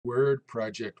Word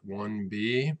Project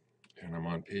 1B, and I'm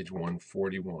on page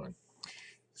 141.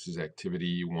 This is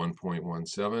activity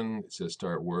 1.17. It says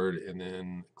start Word and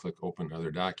then click open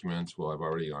other documents. Well, I've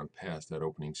already gone past that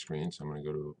opening screen, so I'm going to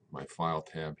go to my file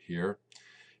tab here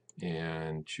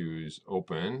and choose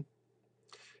open.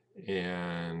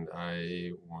 And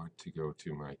I want to go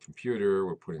to my computer.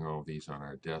 We're putting all of these on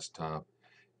our desktop.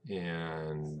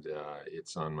 And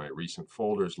it's on my recent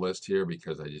folders list here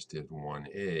because I just did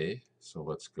 1A. So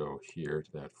let's go here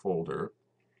to that folder.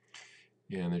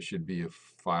 And there should be a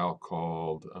file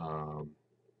called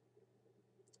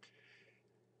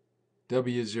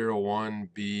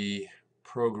W01B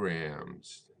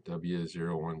Programs.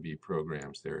 W01B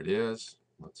Programs. There it is.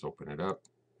 Let's open it up.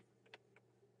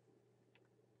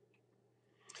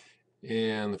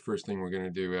 And the first thing we're going to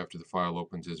do after the file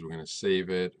opens is we're going to save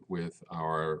it with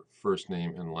our first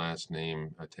name and last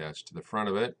name attached to the front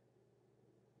of it.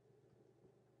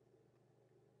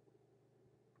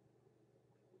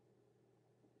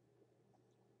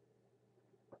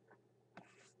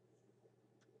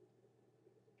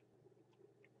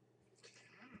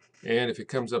 And if it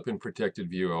comes up in protected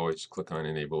view, always click on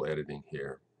Enable Editing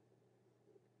here.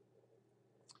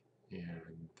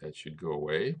 And that should go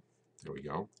away. There we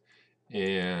go.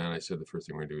 And I said the first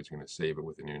thing we're going to do is we're going to save it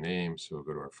with a new name. So we'll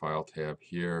go to our File tab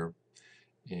here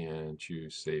and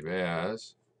choose Save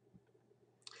As.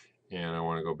 And I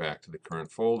want to go back to the current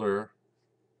folder,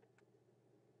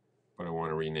 but I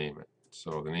want to rename it.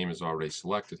 So the name is already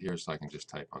selected here, so I can just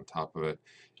type on top of it.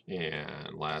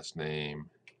 And last name,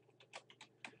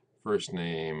 first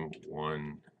name,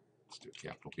 let's do a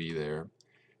capital B there,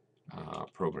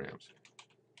 programs.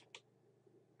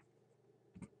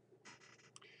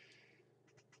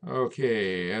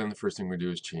 Okay, and the first thing we do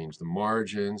is change the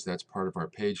margins. That's part of our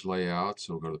page layout.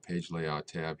 So we'll go to the page layout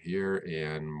tab here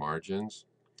and margins.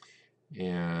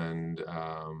 And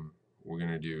we're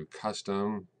going to do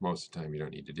custom. Most of the time you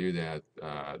don't need to do that.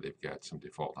 They've got some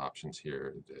default options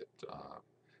here that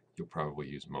you'll probably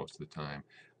use most of the time.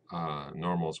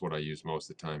 Normal is what I use most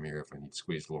of the time here. If I need to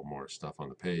squeeze a little more stuff on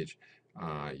the page,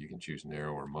 you can choose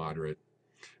narrow or moderate.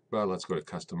 But let's go to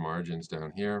custom margins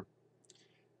down here.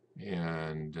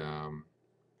 And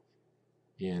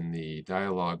in the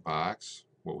dialog box,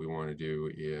 what we want to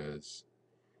do is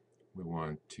we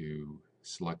want to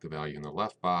select the value in the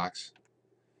left box.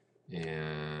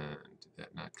 And did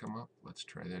that not come up? Let's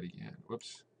try that again.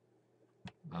 Whoops.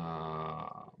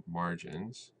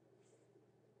 Margins.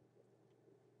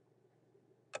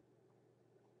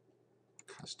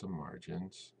 Custom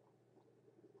margins.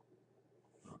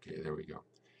 Okay, there we go.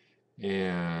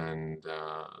 And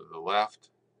the left,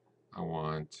 I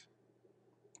want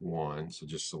 1, so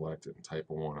just select it and type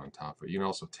a 1 on top of it. You can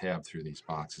also tab through these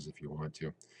boxes if you want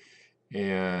to.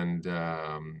 And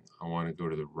I want to go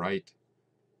to the right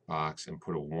box and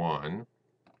put a 1.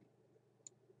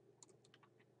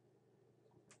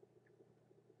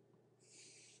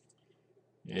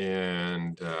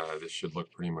 And this should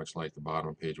look pretty much like the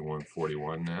bottom of page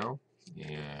 141 now,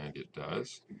 and it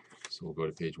does. So we'll go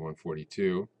to page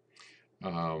 142.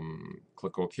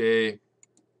 Click OK.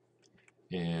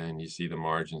 And you see the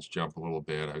margins jump a little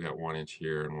bit. I've got 1 inch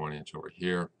here and 1 inch over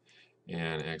here.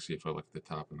 And actually, if I look at the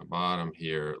top and the bottom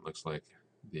here, it looks like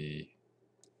I've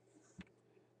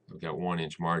got 1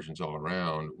 inch margins all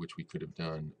around, which we could have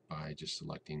done by just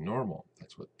selecting normal.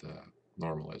 That's what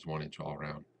normal is, 1 inch all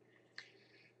around.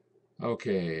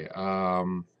 Okay,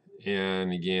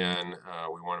 and again,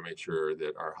 we want to make sure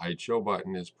that our hide show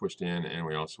button is pushed in, and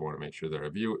we also want to make sure that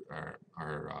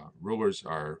our rulers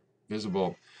are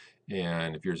visible.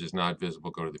 And if yours is not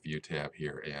visible, go to the View tab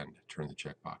here and turn the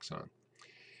checkbox on.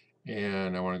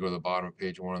 And I want to go to the bottom of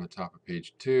page 1 on the top of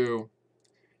page 2.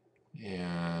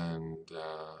 And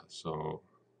so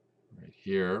right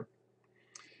here.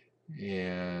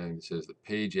 And it says the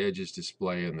page edges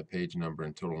display and the page number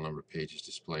and total number of pages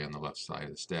display on the left side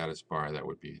of the status bar. That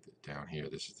would be down here.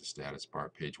 This is the status bar,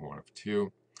 page 1 of 2.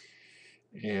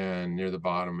 And near the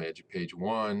bottom edge of page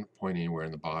 1, point anywhere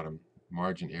in the bottom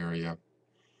margin area.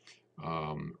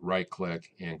 Right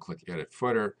click and click Edit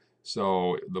Footer.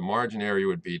 So the margin area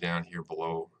would be down here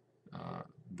below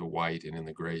the white and in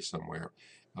the gray somewhere.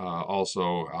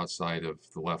 Also outside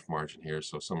of the left margin here,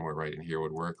 so somewhere right in here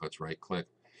would work. Let's right click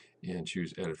and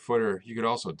choose Edit Footer. You could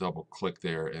also double click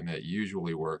there, and that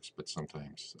usually works, but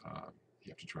sometimes you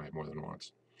have to try it more than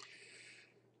once.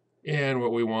 And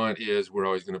what we want is we're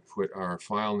always going to put our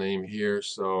file name here,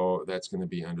 so that's going to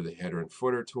be under the header and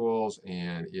footer tools,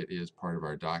 and it is part of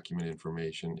our document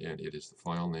information, and it is the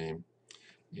file name.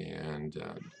 And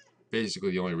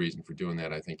basically the only reason for doing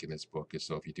that, I think, in this book is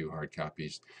so if you do hard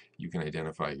copies, you can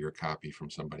identify your copy from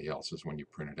somebody else's when you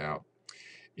print it out.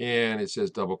 And it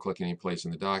says double click any place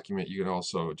in the document. You can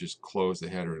also just close the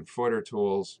header and footer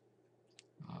tools.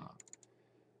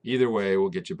 Either way will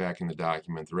get you back in the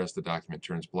document. The rest of the document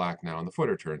turns black now and the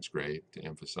footer turns gray to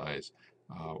emphasize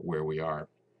where we are.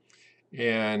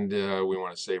 And we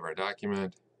want to save our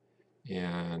document.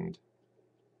 And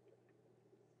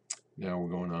now we're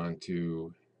going on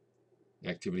to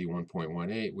activity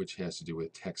 1.18, which has to do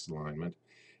with text alignment.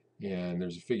 And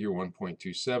there's a figure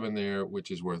 1.27 there, which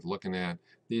is worth looking at.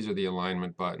 These are the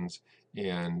alignment buttons,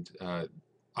 and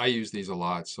I use these a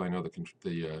lot, so I know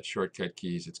the shortcut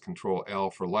keys. It's Control L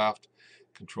for left,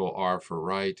 Control R for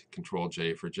right, Control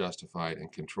J for justified,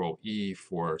 and Control E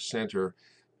for center,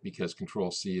 because Control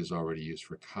C is already used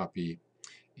for copy,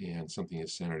 and something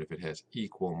is centered if it has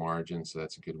equal margins, so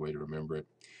that's a good way to remember it.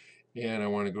 And I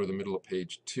want to go to the middle of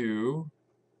page 2.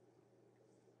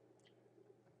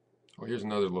 Oh, here's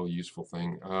another little useful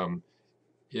thing.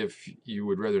 If you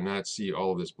would rather not see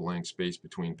all of this blank space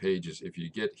between pages, if you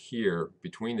get here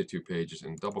between the 2 pages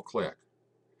and double click,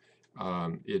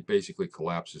 it basically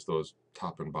collapses those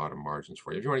top and bottom margins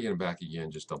for you. If you want to get them back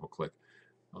again, just double click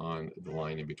on the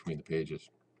line in between the pages.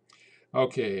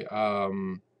 Okay,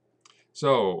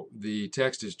 so the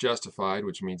text is justified,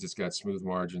 which means it's got smooth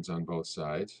margins on both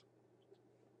sides.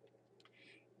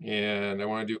 And I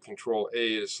want to do Control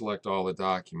A to select all the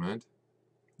document.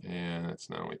 And that's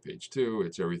not only page 2,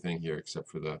 it's everything here except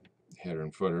for the header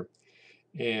and footer.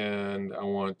 And I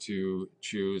want to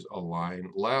choose Align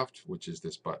Left, which is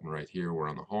this button right here. We're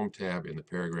on the Home tab in the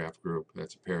paragraph group.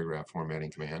 That's a paragraph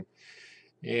formatting command.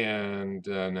 And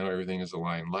now everything is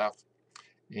aligned left.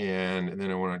 And then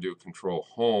I want to do Control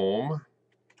Home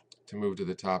to move to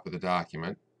the top of the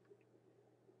document.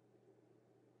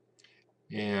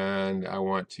 And I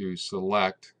want to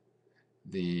select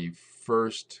the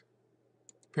first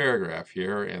paragraph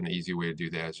here, and the easy way to do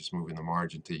that is just moving the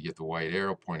margin until you get the white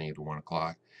arrow pointing to 1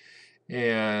 o'clock.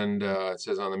 And it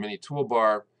says on the mini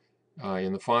toolbar,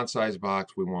 in the font size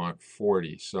box, we want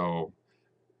 40. So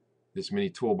this mini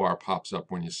toolbar pops up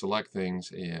when you select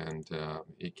things, and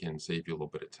it can save you a little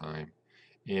bit of time.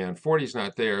 And 40 is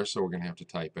not there, so we're going to have to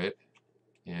type it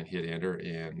and hit enter,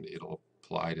 and it'll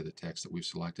apply to the text that we've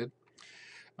selected.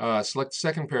 Select the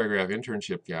second paragraph,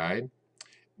 internship guide.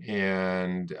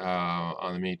 And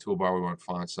on the mini toolbar, we want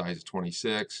font size of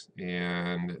 26,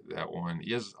 and that one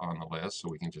is on the list, so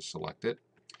we can just select it.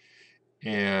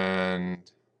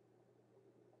 And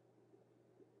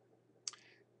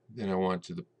then I want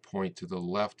to point to the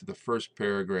left of the first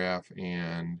paragraph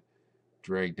and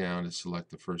drag down to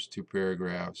select the first 2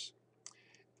 paragraphs.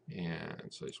 And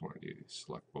so I just want to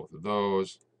select both of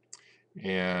those.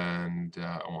 And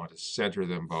I want to center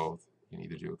them both. You can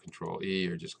either do a Control E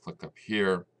or just click up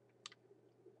here.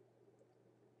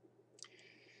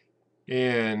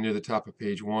 And near the top of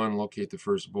page 1, locate the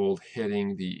first bold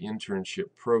heading, the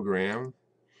internship program.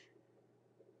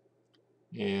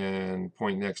 And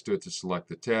point next to it to select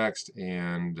the text.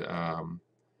 And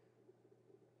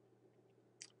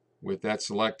with that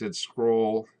selected,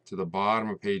 scroll to the bottom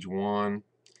of page 1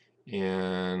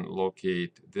 and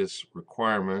locate this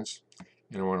requirements.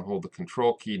 And I want to hold the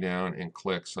Control key down and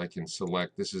click so I can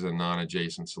select. This is a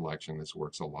non-adjacent selection. This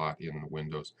works a lot in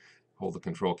Windows. Hold the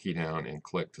Control key down and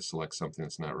click to select something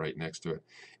that's not right next to it.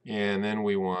 And then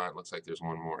we want, looks like there's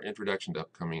one more, Introduction to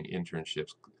Upcoming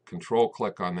Internships. Control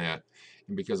click on that.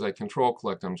 And because I Control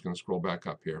clicked, I'm just going to scroll back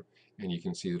up here. And you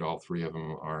can see that all 3 of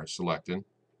them are selected.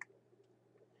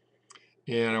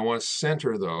 And I want to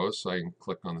center those, so I can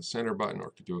click on the center button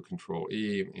or do a Control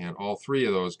E, and all 3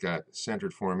 of those got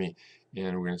centered for me.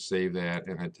 And we're going to save that,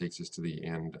 and that takes us to the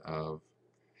end of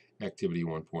activity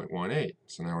 1.18.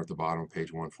 So now we're at the bottom of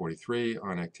page 143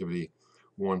 on activity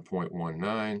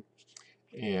 1.19,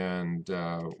 and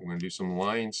we're going to do some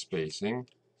line spacing.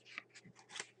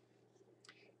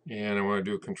 And I want to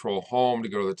do a Control Home to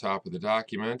go to the top of the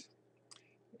document,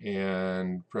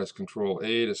 and press Control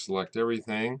A to select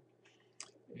everything.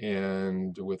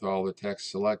 And with all the text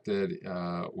selected,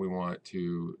 we want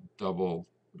to double,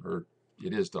 or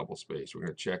it is double space. We're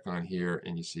going to check on here,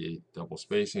 and you see double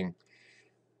spacing.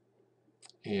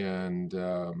 And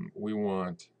we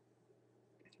want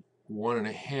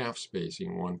 1.5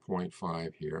 spacing,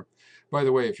 1.5 here. By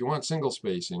the way, if you want single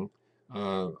spacing,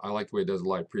 I like the way it does the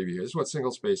live preview. This is what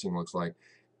single spacing looks like.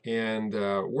 And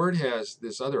Word has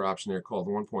this other option there called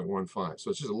 1.15. So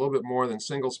it's just a little bit more than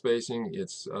single spacing.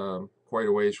 It's quite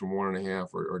a ways from 1.5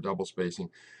 or double spacing.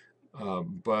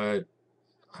 But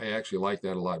I actually like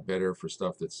that a lot better for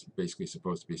stuff that's basically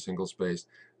supposed to be single spaced.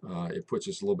 It puts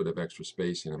just a little bit of extra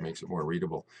space and it makes it more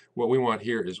readable. What we want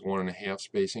here is 1.5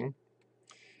 spacing.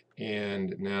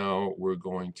 And now we're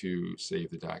going to save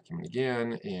the document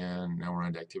again, and now we're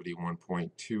on to activity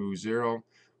 1.20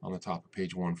 on the top of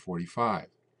page 145.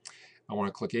 I want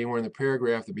to click anywhere in the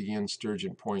paragraph that begins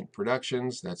Sturgeon Point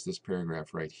Productions. That's this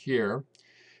paragraph right here.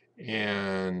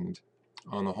 And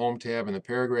on the Home tab in the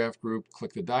Paragraph group,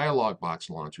 click the Dialog Box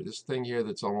Launcher. This thing here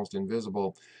that's almost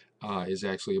invisible is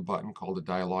actually a button called the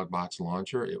Dialog Box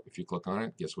Launcher. If you click on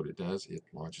it, guess what it does? It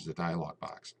launches a dialog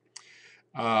box.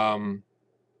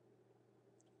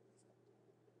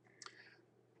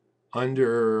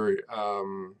 Under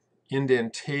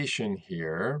indentation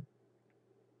here,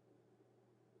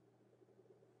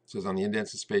 it says on the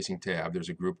Indents and Spacing tab, there's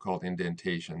a group called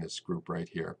Indentation, this group right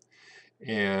here.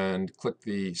 And click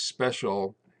the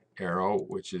special arrow,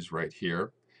 which is right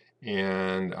here.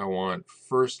 And I want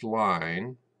first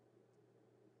line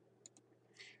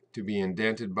to be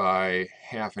indented by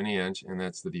 1/2 inch, and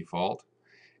that's the default.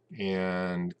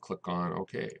 And click on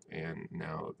OK, and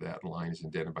now that line is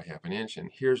indented by 1/2 inch. And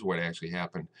here's what actually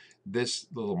happened. This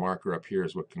little marker up here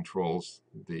is what controls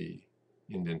the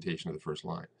indentation of the first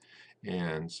line.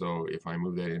 And so if I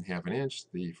move that in 1/2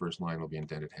 inch, the first line will be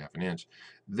indented 1/2 inch.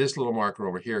 This little marker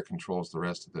over here controls the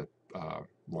rest of the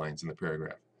lines in the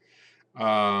paragraph.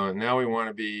 Now we want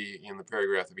to be in the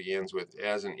paragraph that begins with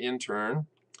 "as an intern,"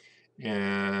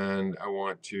 and I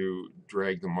want to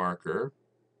drag the marker.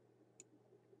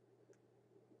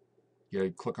 You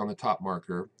click on the top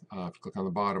marker. If you click on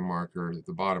the bottom marker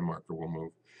will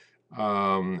move.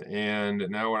 And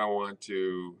now when I want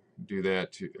to do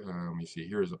that, let me see,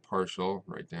 here's a partial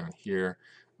right down here.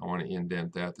 I want to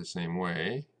indent that the same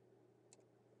way.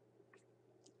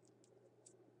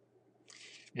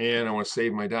 And I want to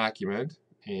save my document.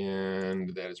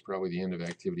 And that is probably the end of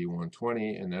activity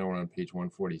 120. And now we're on page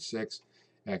 146,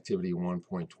 activity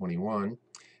 1.21.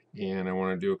 And I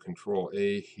want to do a Control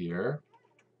A here.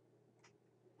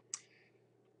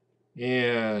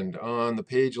 And on the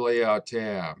Page Layout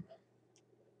tab,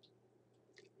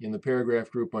 in the paragraph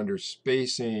group under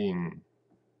Spacing,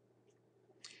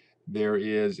 there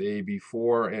is a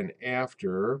before and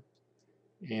after,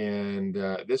 and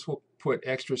this will put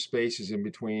extra spaces in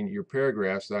between your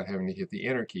paragraphs without having to hit the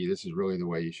Enter key. This is really the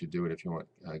way you should do it if you want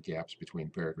gaps between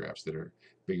paragraphs that are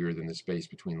bigger than the space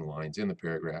between the lines in the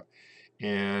paragraph.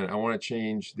 And I want to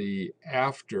change the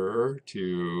after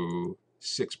to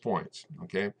 6 points,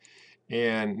 okay?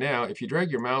 And now if you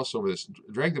drag your mouse over this,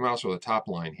 drag the mouse over the top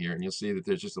line here, and you'll see that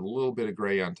there's just a little bit of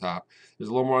gray on top. There's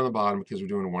a little more on the bottom because we're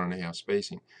doing a 1.5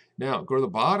 spacing. Now go to the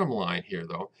bottom line here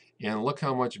though, and look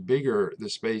how much bigger the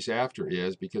space after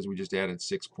is because we just added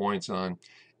 6 points on,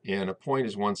 and a point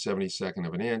is 1/72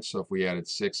 of an inch. So if we added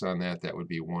 6 on that, that would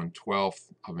be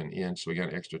 1/12 of an inch. So we got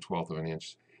an extra 1/12 of an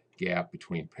inch gap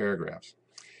between paragraphs.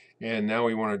 And now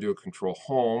we want to do a Control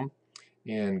Home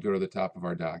and go to the top of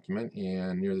our document,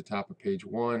 and near the top of page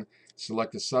 1,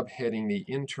 select the subheading, the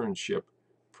internship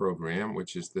program,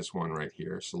 which is this one right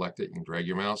here. Select it and drag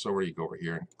your mouse over. You go over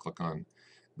here and click on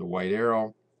the white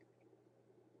arrow,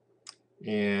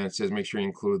 and it says make sure you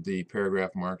include the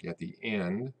paragraph mark at the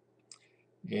end,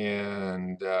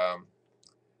 and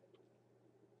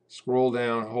scroll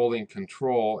down holding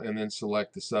Control and then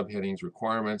select the subheadings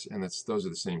requirements, and those are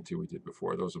the same two we did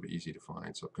before. Those will be easy to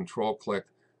find. So Control click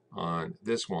on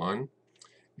this one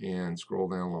and scroll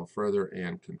down a little further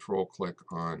and Control click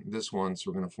on this one.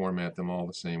 So we're going to format them all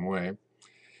the same way.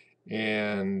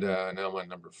 And now I'm on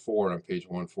number 4 on page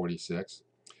 146.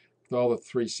 With all the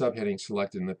 3 subheadings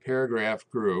selected in the paragraph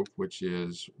group, which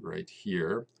is right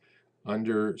here,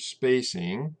 under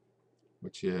spacing,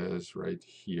 which is right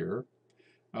here,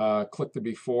 click the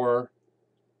before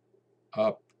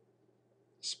up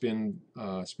spin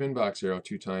box arrow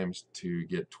 2 times to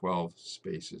get 12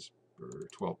 spaces or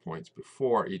 12 points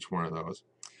before each one of those.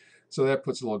 So that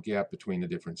puts a little gap between the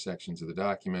different sections of the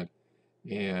document,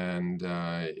 and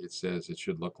it says it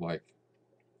should look like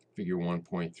figure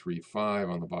 1.35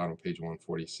 on the bottom of page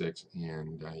 146,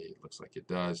 and it looks like it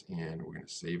does, and we're going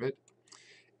to save it.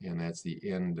 And that's the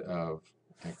end of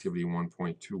activity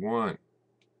 1.21.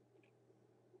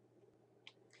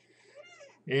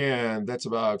 And that's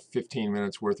about 15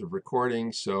 minutes worth of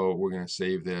recording, so we're going to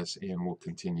save this and we'll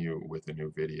continue with a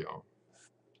new video.